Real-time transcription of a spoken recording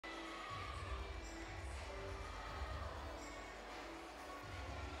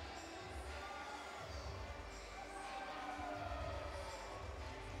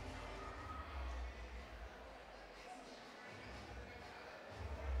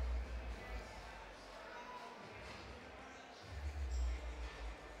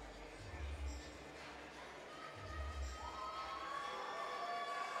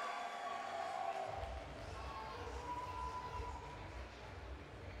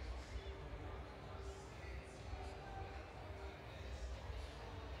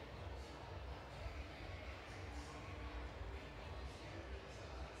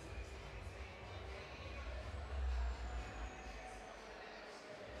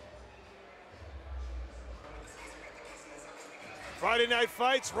Friday Night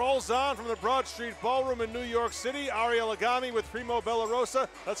Fights rolls on from the Broad Street Ballroom in New York City. Ariel Agami with Primo Bellarosa.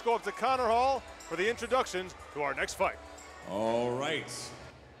 Let's go up to Connor Hall for the introductions to our next fight. All right.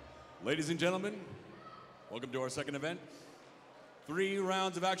 Ladies and gentlemen, welcome to our second event. 3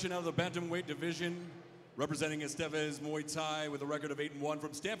 rounds of action out of the bantamweight division. Representing Estevez Muay Thai with a record of 8-1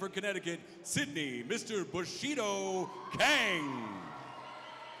 from Stamford, Connecticut, Sydney, Mr. Bushido Kang.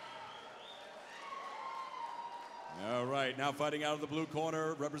 All right, now fighting out of the blue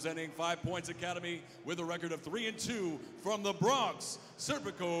corner, representing 5 Points Academy with a record of 3-2 from the Bronx,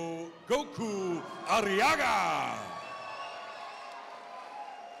 Serpico Arriaga.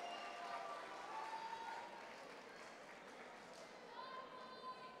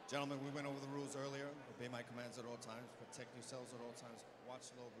 Gentlemen, we went over the rules earlier. Obey my commands at all times. Protect yourselves at all times.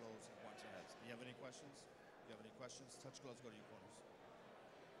 Watch low blows. Watch your heads. Do you have any questions? If you have any questions, touch gloves, go to your corners.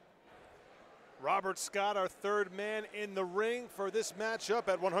 Robert Scott, our third man in the ring for this matchup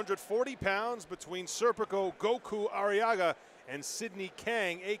at 140 pounds between Serpico Arriaga and Sidney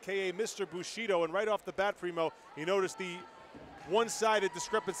Kang, a.k.a. Mr. Bushido. And right off the bat, Primo, you noticed the one-sided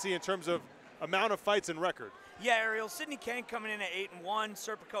discrepancy in terms of amount of fights and record. Yeah, Ariel, Sidney Kang coming in at 8-1,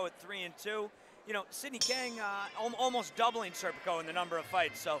 Serpico at 3-2. You know, Sidney Kang almost doubling Serpico in the number of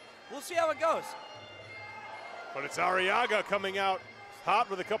fights, so we'll see how it goes. But it's Arriaga coming out hot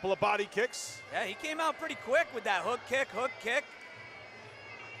with a couple of body kicks. Yeah, he came out pretty quick with that hook kick.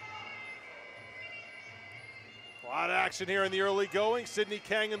 A lot of action here in the early going. Sidney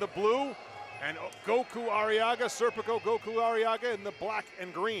Kang in the blue, and Serpico Arriaga in the black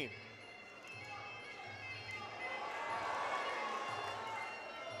and green.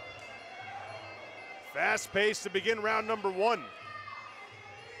 Fast pace to begin round number 1.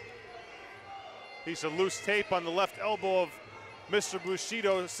 Piece of loose tape on the left elbow of Mr.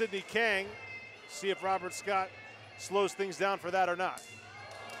 Bushido, Sidney Kang. See if Robert Scott slows things down for that or not.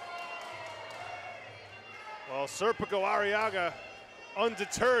 Well, Serpico Arriaga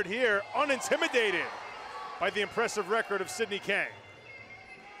undeterred here, unintimidated by the impressive record of Sidney Kang.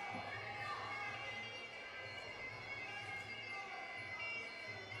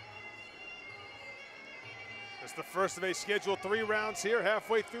 It's the first of a scheduled 3 rounds here,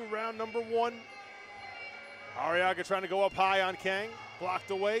 halfway through round number 1. Arriaga trying to go up high on Kang,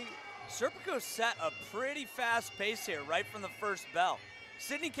 blocked away. Serpico set a pretty fast pace here right from the first bell.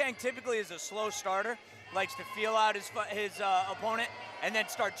 Sidney Kang typically is a slow starter, likes to feel out his opponent and then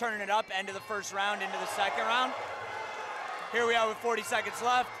start turning it up end of the first round into the second round. Here we are with 40 seconds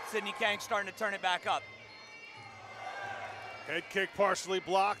left. Sidney Kang starting to turn it back up. Head kick partially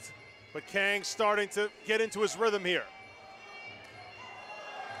blocked, but Kang starting to get into his rhythm here.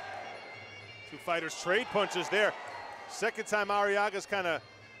 2 fighters trade punches there. Second time Arriaga's kind of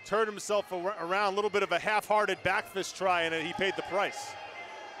turned himself around, a little bit of a half-hearted back fist try, and he paid the price.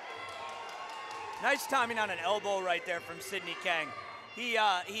 Nice timing on an elbow right there from Sidney Kang. He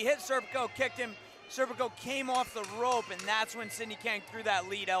hit Serpico, kicked him. Serpico came off the rope, and that's when Sidney Kang threw that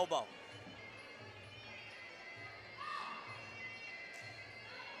lead elbow.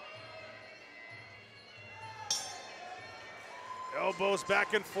 Elbows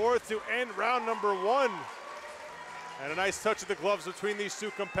back and forth to end round number 1. And a nice touch of the gloves between these 2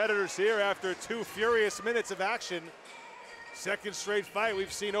 competitors here after 2 furious minutes of action. Second straight fight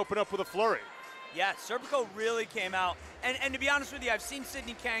we've seen open up with a flurry. Yeah, Serpico really came out. And to be honest with you, I've seen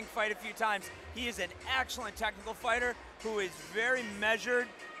Sidney Kang fight a few times. He is an excellent technical fighter who is very measured,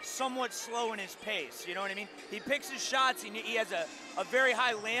 somewhat slow in his pace, you know what I mean? He picks his shots, he has a very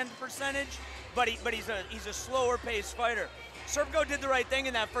high land percentage, but he's a slower paced fighter. Serpico did the right thing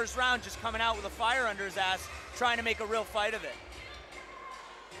in that first round, just coming out with a fire under his ass, trying to make a real fight of it.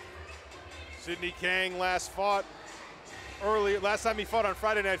 Sidney Kang last time he fought on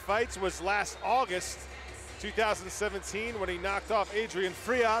Friday Night Fights was last August 2017 when he knocked off Adrian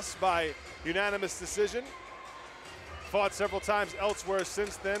Frias by unanimous decision. Fought several times elsewhere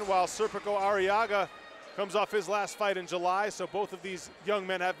since then, while Serpico Arriaga comes off his last fight in July, so both of these young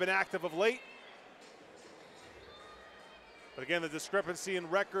men have been active of late. But again, the discrepancy in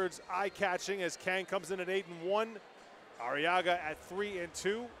records eye-catching as Kang comes in at 8-1, Arriaga at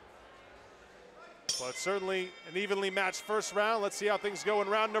 3-2. But certainly an evenly matched first round. Let's see how things go in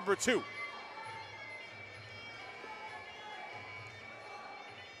round number 2.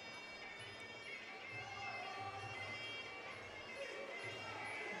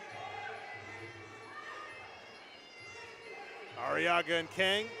 Arriaga and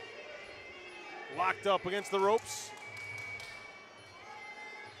Kang locked up against the ropes.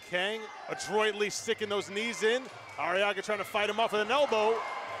 Kang adroitly sticking those knees in. Arriaga trying to fight him off with an elbow.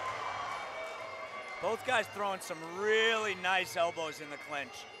 Both guys throwing some really nice elbows in the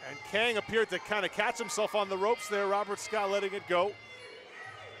clinch. And Kang appeared to kind of catch himself on the ropes there. Robert Scott letting it go.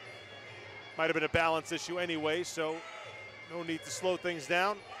 Might have been a balance issue anyway, so no need to slow things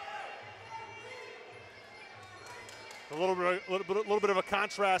down. A little bit of a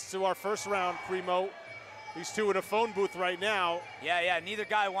contrast to our first round, Primo. These two in a phone booth right now. Yeah, neither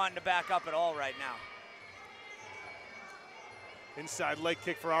guy wanting to back up at all right now. Inside leg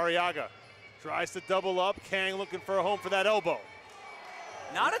kick for Arriaga. Tries to double up. Kang looking for a home for that elbow.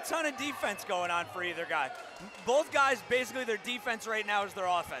 Not a ton of defense going on for either guy. Both guys, basically their defense right now is their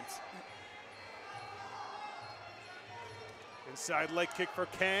offense. Inside leg kick for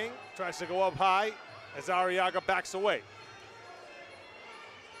Kang. Tries to go up high as Arriaga backs away.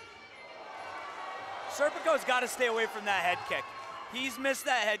 Serpico's got to stay away from that head kick. He's missed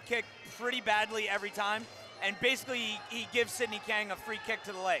that head kick pretty badly every time, and basically he gives Sidney Kang a free kick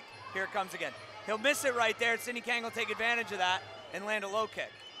to the leg. Here it comes again. He'll miss it right there. Sidney Kang will take advantage of that and land a low kick.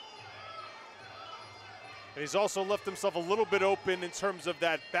 And he's also left himself a little bit open in terms of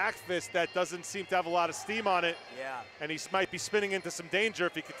that back fist that doesn't seem to have a lot of steam on it. Yeah. And he might be spinning into some danger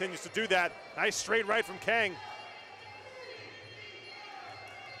if he continues to do that. Nice straight right from Kang.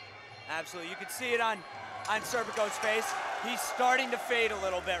 Absolutely. You can see it on Serpico's face. He's starting to fade a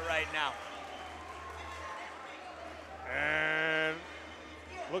little bit right now. And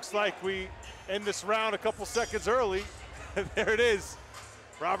looks like we end this round a couple seconds early. There it is.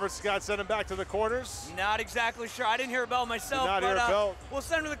 Robert Scott sent him back to the corners. Not exactly sure. I didn't hear a bell myself, Did not hear a bell. We'll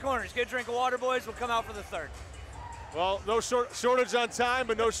send him to the corners. Get a drink of water, boys. We'll come out for the third. Well, no shortage on time,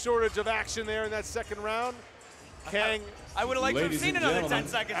 but no shortage of action there in that second round. Kang. I would have liked to have seen another 10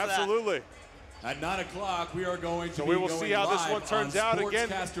 seconds of that. Absolutely. At 9 o'clock, we are going to so we will see how this one turns out again.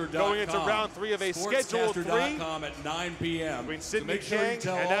 Going into round 3 of a scheduled 3 at 9 p.m. between Sidney Kang and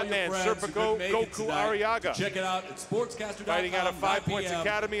that man, Serpico Goku Arriaga. Check it out at sportscaster.com. Fighting out of 5 Points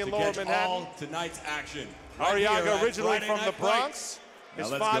Academy in Lower Manhattan. All tonight's action. Arriaga originally from the Bronx. His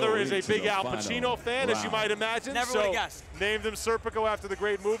father is a big Al Pacino fan, as you might imagine. Never would have guessed. Named him Serpico after the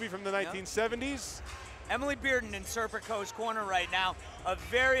great movie from the 1970s. Emily Bearden in Serpico's corner right now, a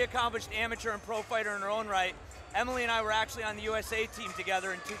very accomplished amateur and pro fighter in her own right. Emily and I were actually on the USA team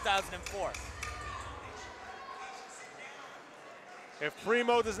together in 2004. If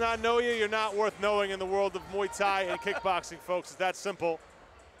Primo does not know you, you're not worth knowing in the world of Muay Thai and kickboxing, folks. It's that simple.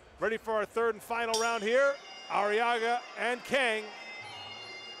 Ready for our third and final round here. Arriaga and Kang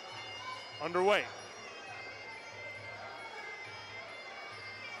underway.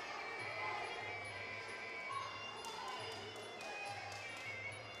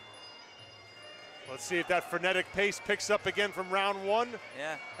 Let's see if that frenetic pace picks up again from round 1.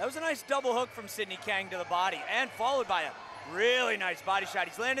 Yeah, that was a nice double hook from Sidney Kang to the body, and followed by a really nice body shot.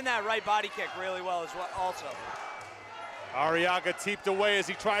 He's landing that right body kick really well as well also. Arriaga teeped away as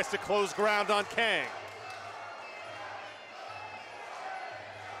he tries to close ground on Kang.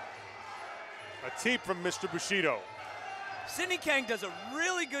 A teep from Mr. Bushido. Sidney Kang does a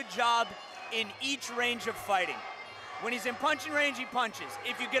really good job in each range of fighting. When he's in punching range, he punches.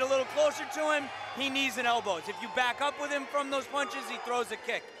 If you get a little closer to him, he knees and elbows. If you back up with him from those punches, he throws a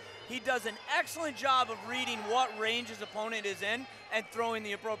kick. He does an excellent job of reading what range his opponent is in and throwing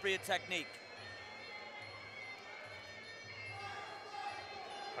the appropriate technique.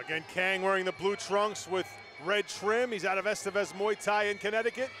 Again, Kang wearing the blue trunks with red trim. He's out of Estevez Muay Thai in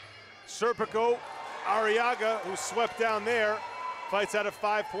Connecticut. Serpico Arriaga, who swept down there, fights out of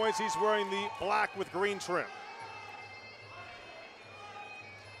 5 Points. He's wearing the black with green trim.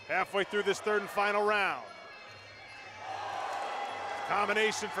 Halfway through this third and final round.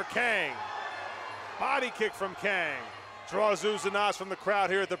 Combination for Kang. Body kick from Kang. Draws oohs and ahs from the crowd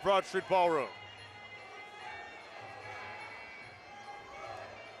here at the Broad Street Ballroom.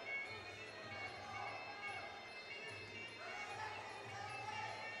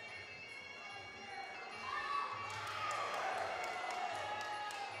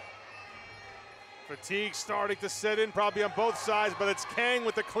 Fatigue starting to set in probably on both sides, but it's Kang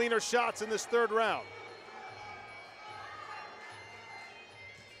with the cleaner shots in this third round.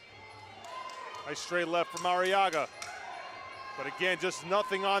 Nice straight left from Arriaga. But again, just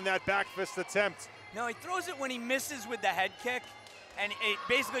nothing on that back fist attempt. No, he throws it when he misses with the head kick, and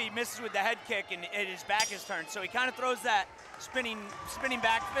basically he misses with the head kick and his back is turned. So he kind of throws that spinning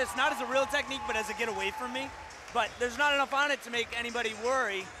back fist, not as a real technique, but as a get away from me. But there's not enough on it to make anybody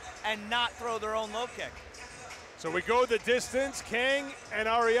worry and not throw their own low kick. So we go the distance. Kang and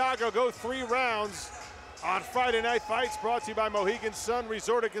Arriaga go 3 rounds on Friday Night Fights, brought to you by Mohegan Sun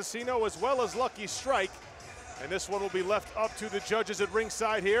Resort and Casino, as well as Lucky Strike. And this one will be left up to the judges at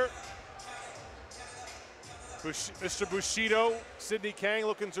ringside here. Mr. Bushido, Sidney Kang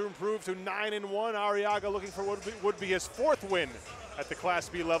looking to improve to 9-1. Arriaga looking for what would be his 4th win at the Class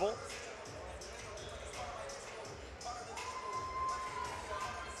B level.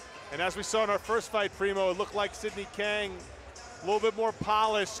 And as we saw in our first fight, Primo, it looked like Sidney Kang, a little bit more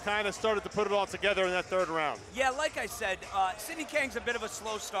polished, kind of started to put it all together in that 3rd round. Yeah, like I said, Sidney Kang's a bit of a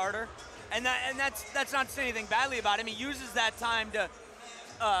slow starter, and that's not to say anything badly about him. He uses that time to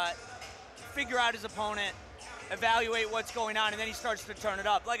figure out his opponent, evaluate what's going on, and then he starts to turn it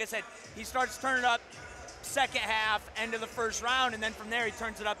up. Like I said, he starts to turn it up second half, end of the 1st round, and then from there he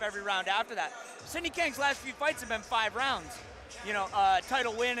turns it up every round after that. Sidney Kang's last few fights have been 5 rounds. You know, a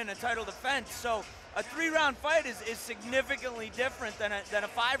title win and a title defense. So a 3-round fight is significantly different than a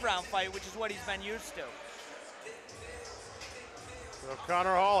 5-round fight, which is what he's been used to. So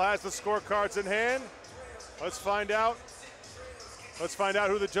Connor Hall has the scorecards in hand. Let's find out. Let's find out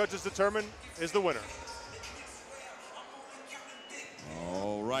who the judges determine is the winner.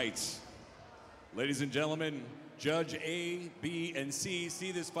 All right. Ladies and gentlemen, Judge A, B, and C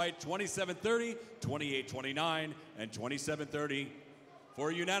see this fight 27-30, 28-29, and 27-30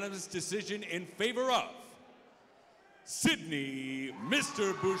 for a unanimous decision in favor of Sidney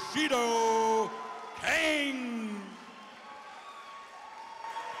Mr. Bushido Kang.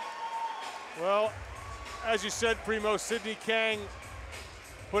 Well, as you said, Primo, Sidney Kang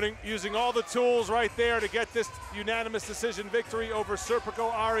using all the tools right there to get this unanimous decision victory over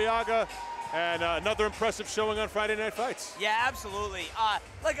Serpico Arriaga. And another impressive showing on Friday Night Fights. Yeah, absolutely.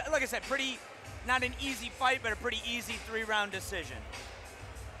 Like I said, not an easy fight, but a pretty easy 3-round decision.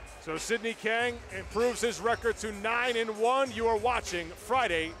 So Sidney Kang improves his record to 9-1. You are watching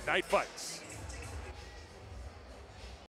Friday Night Fights.